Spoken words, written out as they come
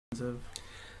offensive.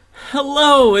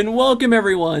 Hello and welcome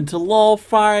everyone to LoL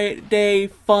Friday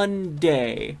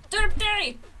Funday.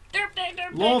 Derpday! Derpday!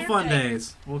 Derpday! LoL Derpday.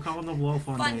 Fundays. We'll call them the LoL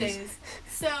Fundays. Fundays.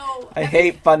 So, I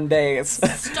hate fun days.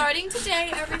 starting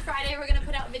today, every Friday, we're going to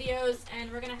put out videos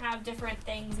and we're going to have different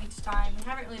things each time. We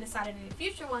haven't really decided any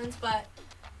future ones, but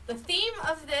the theme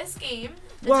of this game...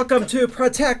 Welcome to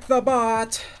Protect the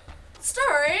Bot!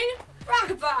 Starring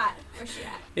Raka. Where's she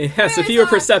at? Yes, if you are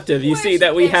perceptive, you see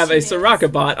that we have a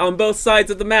Soraka bot on both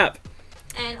sides of the map.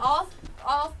 And all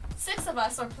 6 of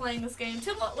us are playing this game.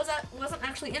 Tibble wasn't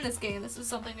actually in this game. This was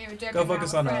something we were joking Go around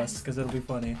focus with on friends. us, because it'll be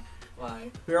funny. Why?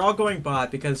 We were all going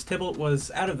bot because Tybalt was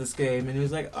out of this game, and he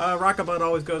was like, Rockabot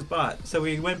always goes bot. So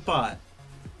we went bot.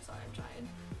 Sorry, I'm trying.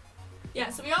 Yeah,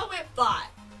 so we all went bot.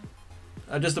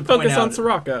 Just to point Focus on out,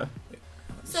 Soraka.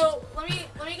 So let me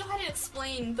go ahead and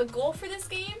explain. The goal for this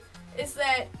game is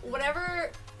that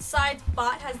whatever side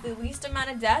bot has the least amount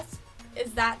of deaths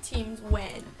is that team's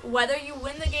win. Whether you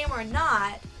win the game or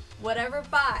not, whatever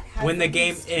bot has when the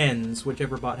game least... ends,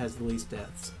 whichever bot has the least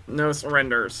deaths. No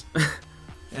surrenders.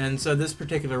 And so this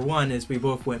particular one is we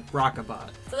both went Rockabot.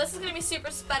 So this is going to be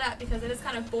super sped up because it is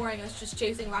kind of boring us just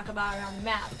chasing Rockabot around the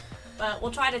map. But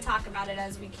we'll try to talk about it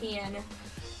as we can.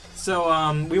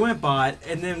 So we went bot,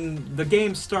 and then the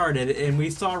game started, and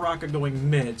we saw Raka going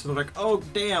mid. So they're like, oh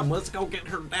damn, let's go get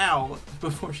her now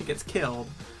before she gets killed.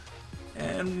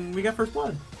 And we got first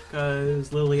blood,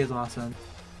 because Lily is awesome.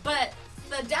 But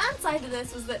the downside to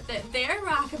this was that their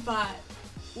Rockabot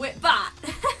went bot.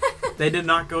 They did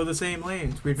not go the same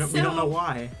lanes. We don't know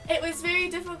why. It was very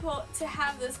difficult to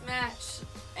have this match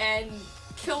and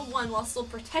kill one while still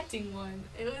protecting one.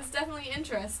 It was definitely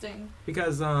interesting.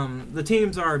 Because the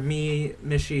teams are me,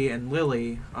 Mishi, and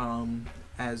Lily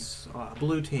as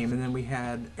blue team, and then we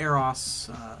had Eros,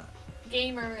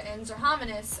 Gamer and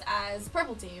Zerhominus as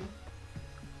purple team.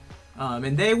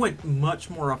 and they went much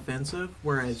more offensive,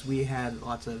 whereas we had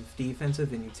lots of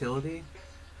defensive and utility.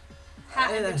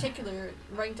 Hat in particular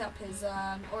ranked up his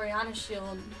Oriana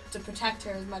shield to protect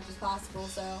her as much as possible,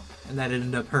 so... And that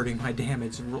ended up hurting my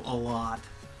damage a lot.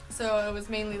 So it was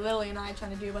mainly Lily and I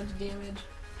trying to do a bunch of damage.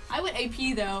 I went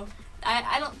AP though.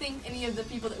 I don't think any of the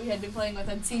people that we had been playing with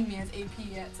had seen me as AP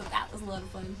yet, so that was a lot of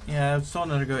fun. Yeah, I was told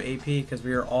not to go AP because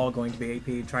we were all going to be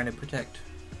AP trying to protect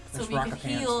So we could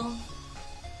heal.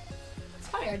 It's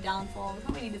probably our downfall. We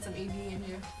probably needed some AD in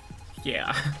here.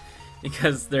 Yeah,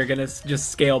 because they're gonna just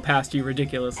scale past you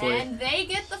ridiculously. And they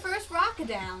get the first Raka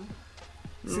down.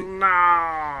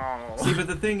 No. See, but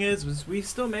the thing is we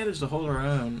still managed to hold our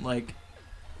own. Like,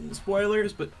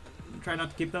 spoilers, but try not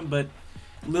to keep them, but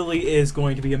Lily is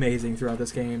going to be amazing throughout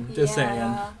this game. Just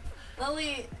saying.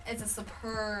 Lily is a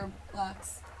superb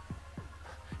Lux.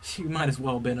 She might as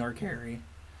well have been our carry.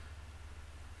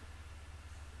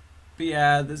 But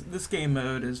yeah, this game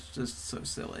mode is just so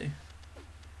silly.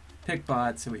 Pick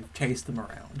bots and we chase them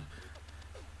around.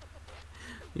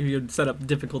 You would set up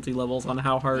difficulty levels on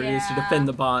how hard it is to defend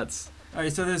the bots.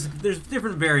 Alright, so there's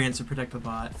different variants to protect the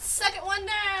bot. Second one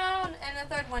down and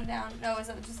the third one down. No, is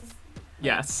it just...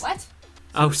 Yes. What?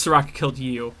 Oh, Soraka killed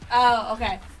you. Oh,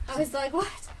 okay. I was like, what?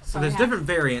 So there's different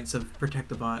variants of protect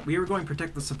the bot. We were going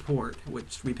protect the support,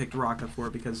 which we picked Raka for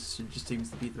because it just seems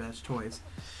to be the best choice.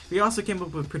 We also came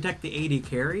up with protect the AD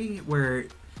carry, where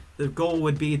the goal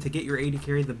would be to get your AD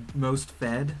carry the most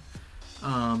fed.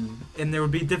 And there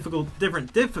would be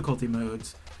different difficulty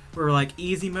modes, where like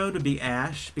easy mode would be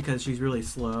Ashe because she's really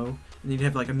slow, and you'd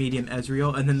have like a medium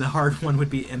Ezreal, and then the hard one would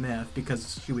be MF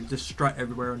because she would just strut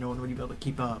everywhere and no one would be able to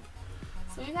keep up.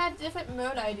 So we've had different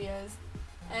mode ideas.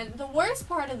 And the worst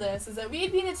part of this is that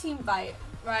we'd be in a team fight,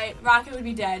 right? Rocket would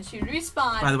be dead. She would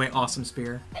respawn. By the way, awesome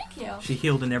spear. Thank you. She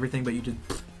healed and everything, but you just...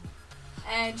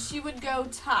 And she would go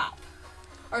top.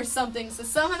 Or something. So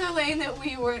some other lane that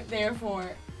we weren't there for.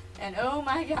 And oh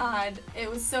my god. It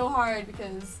was so hard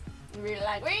because we were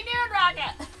like, what are you doing,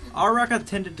 Rocket? Our Raka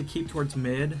tended to keep towards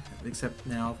mid, except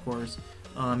now, of course.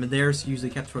 And theirs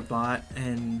usually kept toward bot,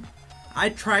 and I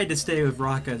tried to stay with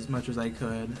Raka as much as I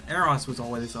could. Eros was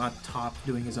always on top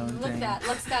doing his own thing. Look at that.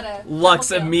 Lux got a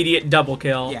Lux immediate double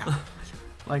kill. Yeah.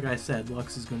 Like I said,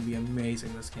 Lux is going to be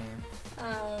amazing this game.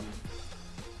 Oh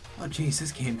jeez,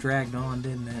 this game dragged on,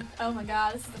 didn't it? Oh my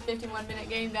god, this is a 51-minute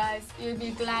game, guys. You'd be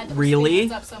glad that Really?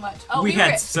 up so much. Oh, we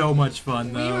had so much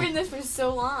fun, though. We were in this for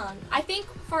so long. I think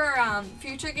for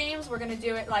future games, we're gonna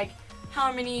do it like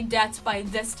how many deaths by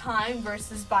this time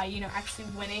versus by actually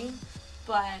winning,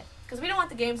 but because we don't want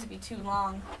the games to be too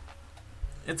long.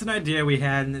 It's an idea we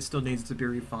had, and it still needs to be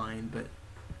refined, but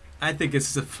I think this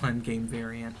is a fun game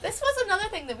variant. This was another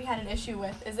thing that we had an issue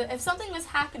with, is that if something was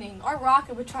happening, our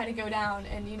rocket would try to go down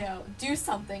and, do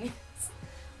something.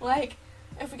 Like,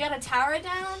 if we got a tower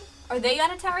down, or they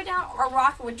got a tower down, or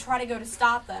Raka would try to go to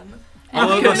stop them. All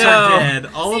And of we us would- are dead.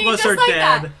 All See, of us just are like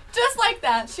dead. That. Just like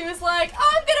that. She was like,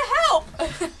 oh, I'm gonna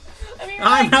help. And we were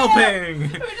I'm like, "No." helping.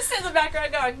 We were just sitting in the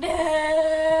background going,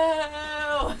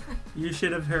 no. You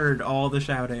should have heard all the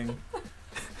shouting.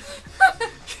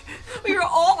 We were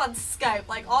all on Skype,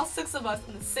 like all 6 of us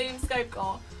in the same Skype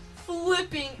call,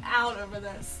 flipping out over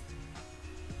this.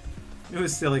 It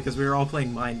was silly because we were all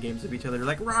playing mind games with each other.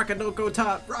 Like, Raka, don't go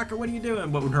top. Raka, what are you doing?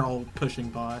 But we're all pushing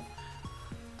bot.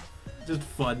 Just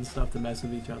fun stuff to mess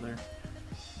with each other.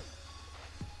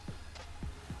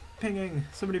 Pinging.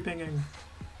 Somebody pinging.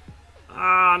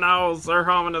 Ah, no, Sir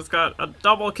Homan has got a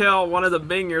double kill. One of the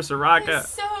bing your Soraka. He's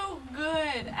so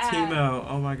good at... Teemo.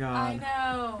 Oh my I god.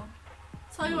 know.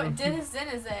 Tell you what, did his din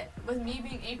is that with me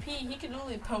being AP, he can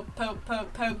only poke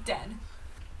dead.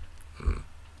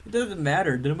 It doesn't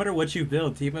matter. No matter what you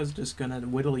build, Teemo's just gonna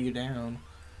whittle you down.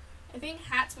 I think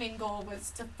Hat's main goal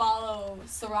was to follow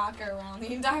Soraka around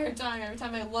the entire time. Every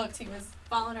time I looked, he was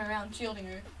following her around, shielding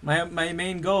her. My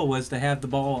main goal was to have the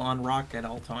ball on Rock at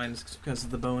all times because of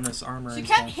the bonus armor. She and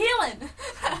kept stuff. healing.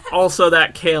 Also,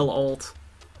 that Kale ult.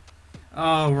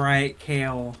 Oh right,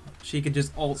 Kale. She could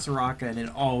just ult Soraka and it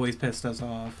always pissed us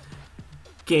off.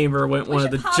 Gamer went We one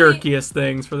of should the probably- jerkiest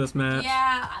things for this match.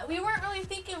 Yeah, we weren't really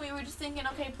thinking. We were just thinking,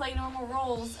 okay, play normal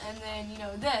roles and then, you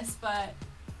know, this. But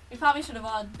we probably should have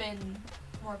all been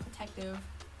more protective.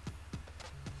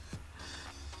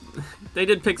 They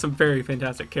did pick some very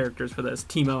fantastic characters for this.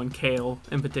 Teemo and Kale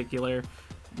in particular.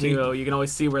 Teemo, you can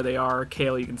always see where they are.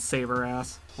 Kale, you can save her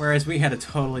ass. Whereas we had a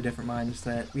totally different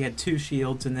mindset. We had 2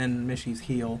 shields and then Mishy's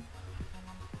heal.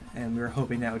 And we were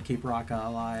hoping that would keep Raka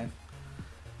alive.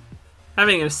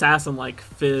 Having an assassin like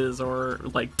Fizz or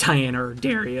like Diana or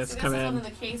Darius See, come this is in. one of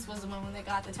the case was the one when they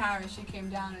got the tower and she came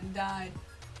down and died.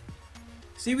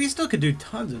 See, we still could do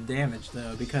tons of damage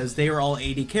though, because they were all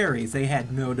 80 carries. They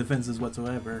had no defenses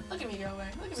whatsoever. Look at me go away.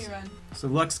 Look at me run. So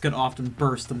Lux could often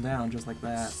burst them down just like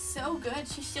that. She's so good.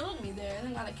 She shielded me there and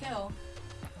then got a kill.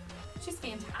 She's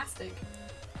fantastic.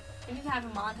 We need to have a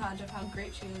montage of how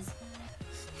great she is.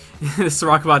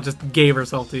 Soraka just gave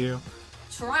herself to you.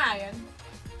 Trying.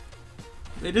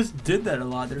 They just did that a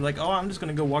lot. They're like, oh, I'm just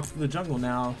gonna go walk through the jungle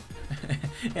now.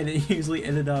 And it usually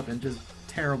ended up in just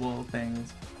terrible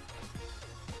things.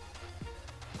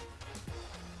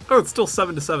 Oh, it's still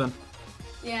 7-7.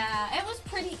 Yeah, it was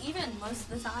pretty even most of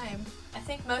the time. I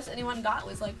think most anyone got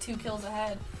was like 2 kills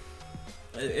ahead.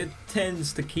 It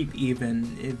tends to keep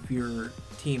even if your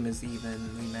team is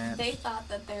evenly matched. They thought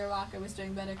that their Raka was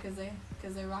doing better because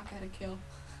their Raka had a kill.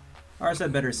 Ours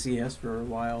had better CS for a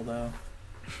while though.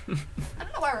 I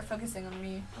don't know why we're focusing on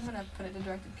me. I'm gonna put it to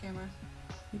directed camera.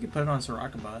 You could put it on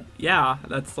Soraka bot. Yeah,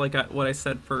 that's like what I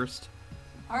said first.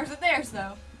 Ours are theirs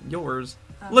though. Yours.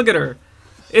 Oh. Look at her.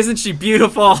 Isn't she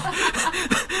beautiful?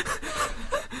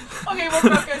 Okay,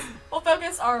 we'll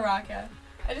focus on Raka.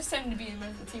 I just tend to be in most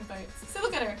of the team fights. So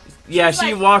look at her. Yeah, was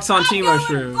she like, walks on I'm Teemo going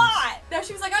shrooms. bot. No,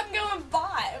 she was like, I'm going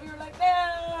bot. And we were like,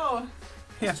 no.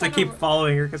 You have to trying keep to-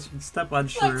 following her because you step on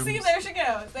shrooms. Look, see, there she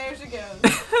goes. There she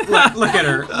goes. Look at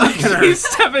her. Look at her. She's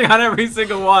stepping on every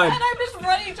single one. And I'm just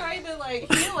running, trying to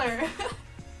like heal her.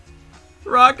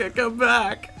 Rocket, come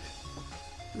back.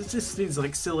 This just needs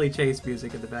like silly chase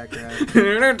music in the background.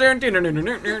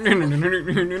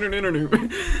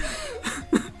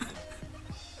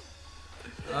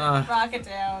 Rocket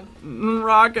down.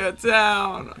 Rocket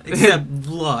down. Except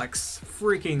Lux.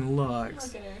 Freaking Lux.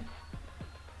 Look at her.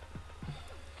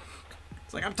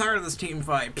 It's like, I'm tired of this team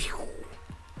fight. Pew.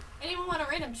 Anyone want a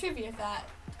random trivia fact?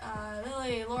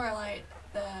 Lily Lorelite,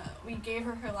 we gave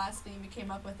her her last name. We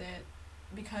came up with it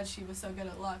because she was so good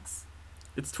at Lux.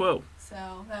 It's 12.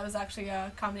 So that was actually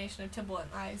a combination of Tibble and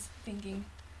I's thinking.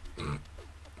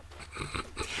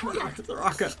 Raka.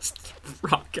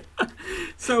 Rocket.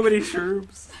 So many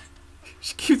shrooms.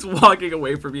 She keeps walking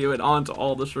away from you and onto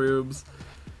all the shrooms.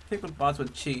 I think the bots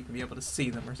would cheat and be able to see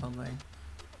them or something.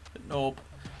 But nope.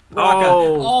 Raka,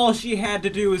 Oh. all she had to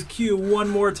do was Q one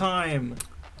more time.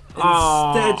 Instead,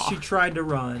 Aw. she tried to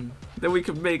run. Then we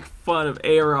could make fun of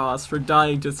Eros for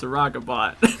dying to Soraka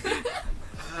bot.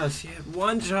 Oh, she had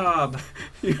one job.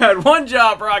 You had one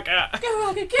job, Rocket. Go,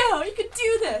 Rocket, go! You can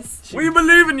do this! We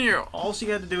believe in you. All she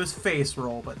had to do was face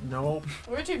roll, but nope.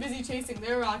 We're too busy chasing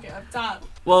their Rocket up top.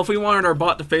 Well, if we wanted our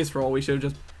bot to face roll, we should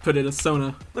have just put it as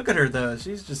Sona. Look at her though.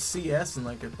 She's just CS and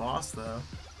like a boss though.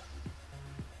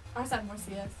 Ours had more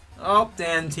CS. Oh,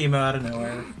 Dan Teemo out of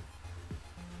nowhere.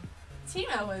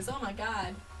 Timo was, oh my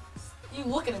god. You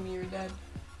looking at me, you're dead.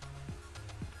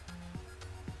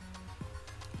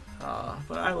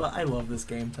 But I love this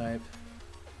game type.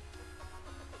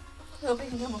 hope we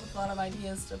can come up with a lot of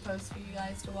ideas to post for you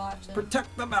guys to watch. And...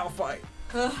 Protect the Malphite.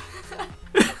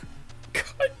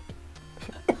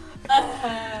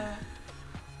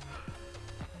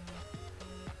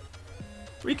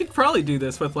 We could probably do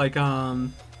this with like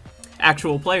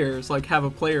actual players, like have a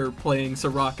player playing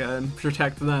Soraka and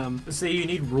protect them. See, you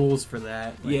need rules for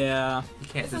that. Like, yeah. You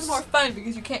can't this just... is more fun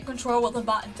because you can't control what the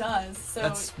bot does. So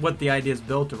that's what the idea is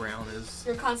built around. Is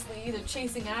you're constantly either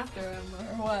chasing after him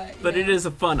or what. But it is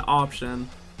a fun option.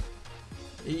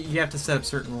 You have to set up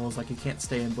certain rules, like you can't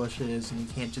stay in bushes and you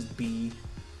can't just be.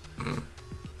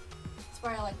 That's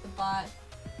why I like the bot.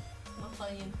 I'm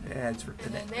playing. Yeah, it's.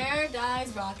 And then there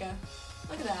dies Raka.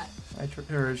 Look at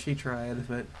that. She tried,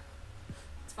 but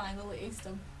it's fine. Lily aced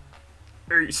him.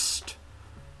 East.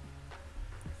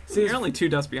 See, you're only 2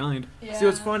 deaths behind. Yeah. See,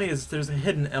 what's funny is there's a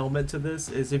hidden element to this.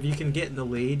 Is if you can get in the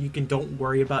lead, you can don't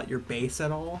worry about your base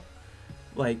at all.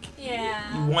 Like,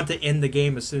 yeah. you want to end the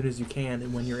game as soon as you can,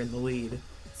 and when you're in the lead.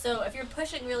 So if you're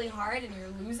pushing really hard and you're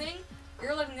losing,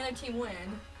 you're letting the other team win.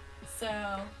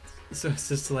 So it's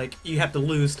just like you have to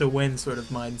lose to win sort of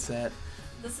mindset.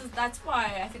 That's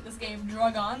why I think this game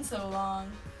drug on so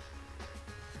long.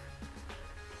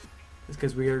 It's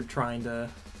because we were trying to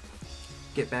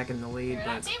get back in the lead, You're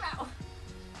but zero.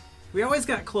 we always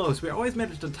got close. We always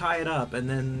managed to tie it up, and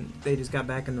then they just got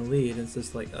back in the lead. It's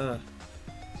just like,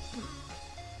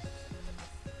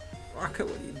 Raka,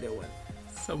 what are you doing?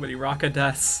 So many Raka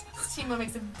deaths. This team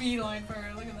makes a beeline for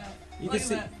her. Look at that. You Look can at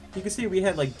see, that. you can see we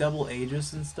had like double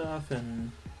Aegis and stuff,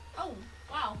 and Oh,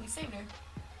 wow, we saved her.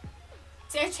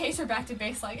 See, I chased her back to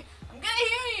base like, I'm gonna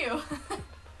hear you!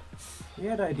 we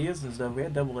had ideas and stuff. We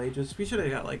had double Aegis. We should have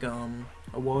got like a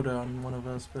Woda on one of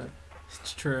us, but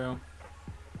It's true.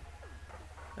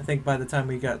 I think by the time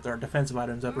we got our defensive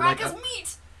items up, Raka's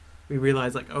meat! we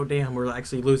realized like, oh damn, we're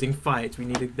actually losing fights. We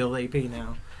need to build AP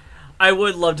now. I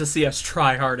would love to see us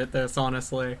try hard at this,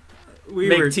 honestly.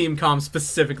 Make Team Com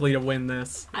specifically to win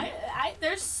this.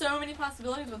 There's so many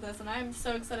possibilities with this, and I'm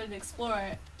so excited to explore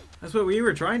it. That's what we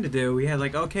were trying to do. We had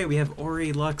like, okay, we have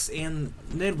Ori, Lux, and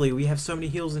Nidalee. We have so many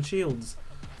heals and shields.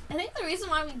 I think the reason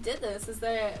why we did this is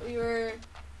that we were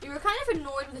kind of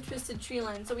annoyed with the Twisted Tree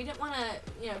line, so we didn't want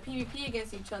to, PvP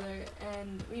against each other,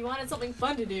 and we wanted something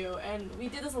fun to do, and we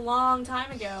did this a long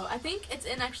time ago. I think it's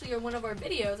in actually one of our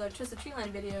videos, our Twisted Tree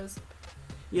line videos.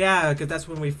 Yeah, because that's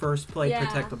when we first played Yeah.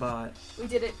 Protect the Bot. We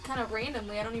did it kind of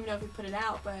randomly. I don't even know if we put it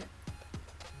out, but it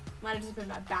might have just been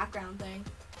my background thing.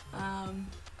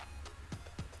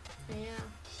 Yeah.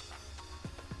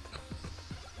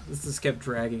 This just kept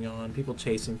dragging on. People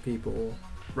chasing people.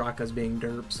 Raka's being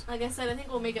derps. Like I said, I think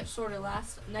we'll make it shorter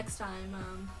next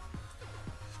time.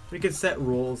 We could set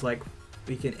rules like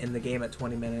we can end the game at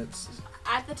 20 minutes.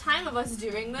 At the time of us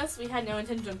doing this, we had no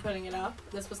intention of putting it up.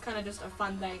 This was kind of just a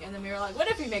fun thing, and then we were like, what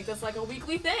if we make this like a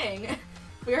weekly thing?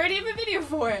 We already have a video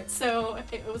for it, so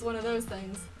it was one of those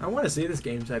things. I want to see this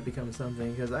game type become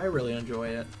something because I really enjoy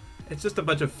it. It's just a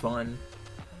bunch of fun.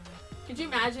 Could you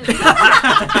imagine?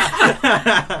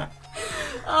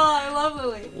 Oh, I love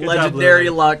Lily. Good Legendary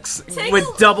job, Lily. Lux Take with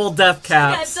a- double death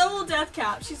caps. Yeah, double death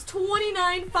cap. She's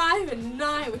 29, 5, and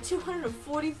 9 with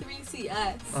 243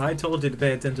 CS. I told you to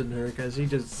pay attention to her because she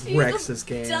just She's wrecks a this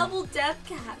game. Double death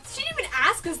cap. She didn't even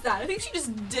ask us that. I think she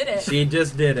just did it. She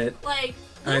just did it. Like,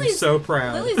 I'm Lily's, so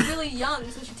proud. Lily's really young,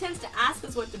 so she tends to ask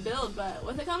us what to build, but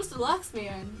when it comes to Lux,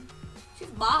 man, she's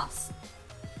boss.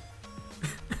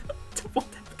 Double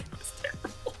death cap is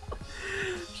terrible.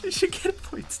 She should get a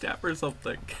point stab or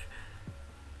something.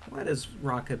 Why does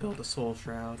Raka build a soul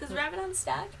shroud? Does Rabbit on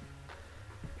stack?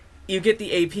 You get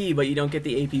the AP, but you don't get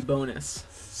the AP bonus.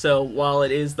 So while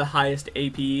it is the highest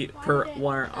AP per did it-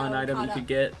 one oh, item you caught could up.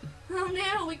 get, Oh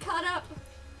no, we caught up.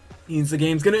 means the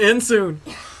game's gonna end soon.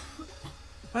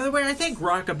 By the way, I think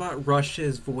Rockabot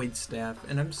rushes Void Staff,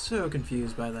 and I'm so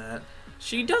confused by that.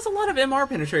 She does a lot of MR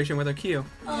penetration with her Q.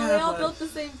 Oh, Yeah, they all but- built the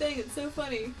same thing. It's so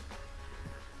funny.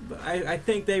 But I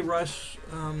think they rush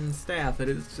Staff.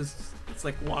 It's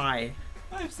like, why?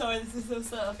 I'm sorry, this is so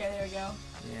slow. Okay, there we go.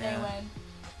 They Yeah. win.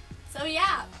 So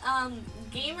yeah,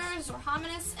 Gamers,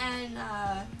 Hominus, and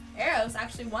Eros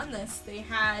actually won this. They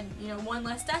had, one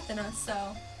less death than us,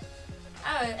 so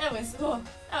that was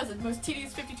the most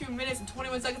tedious 52 minutes and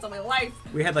 21 seconds of my life.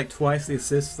 We had like twice the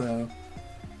assists though.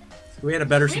 We had a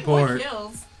better We had more support.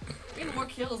 kills. We had more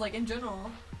kills, like in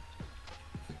general.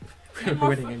 We were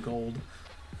winning in gold.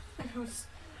 It was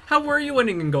How were you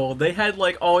winning in gold? They had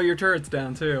like all your turrets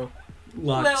down too.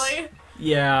 Lux. Lily.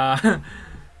 Yeah.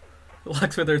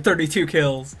 Lux with her 32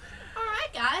 kills. Alright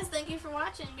Alright guys, thank you for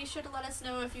watching. Be sure to let us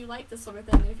know if you like this sort of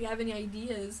thing. If you have any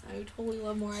ideas, I would totally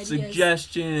love more ideas.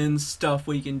 Suggestions, stuff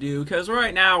we can do, because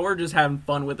right now we're just having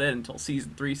fun with it until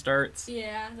Season 3 starts.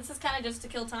 Yeah, this is kind of just to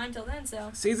kill time till then,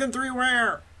 so. Season 3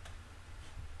 where?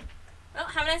 Well,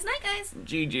 have a nice night, guys.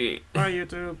 GG. Bye,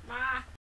 YouTube. Bye.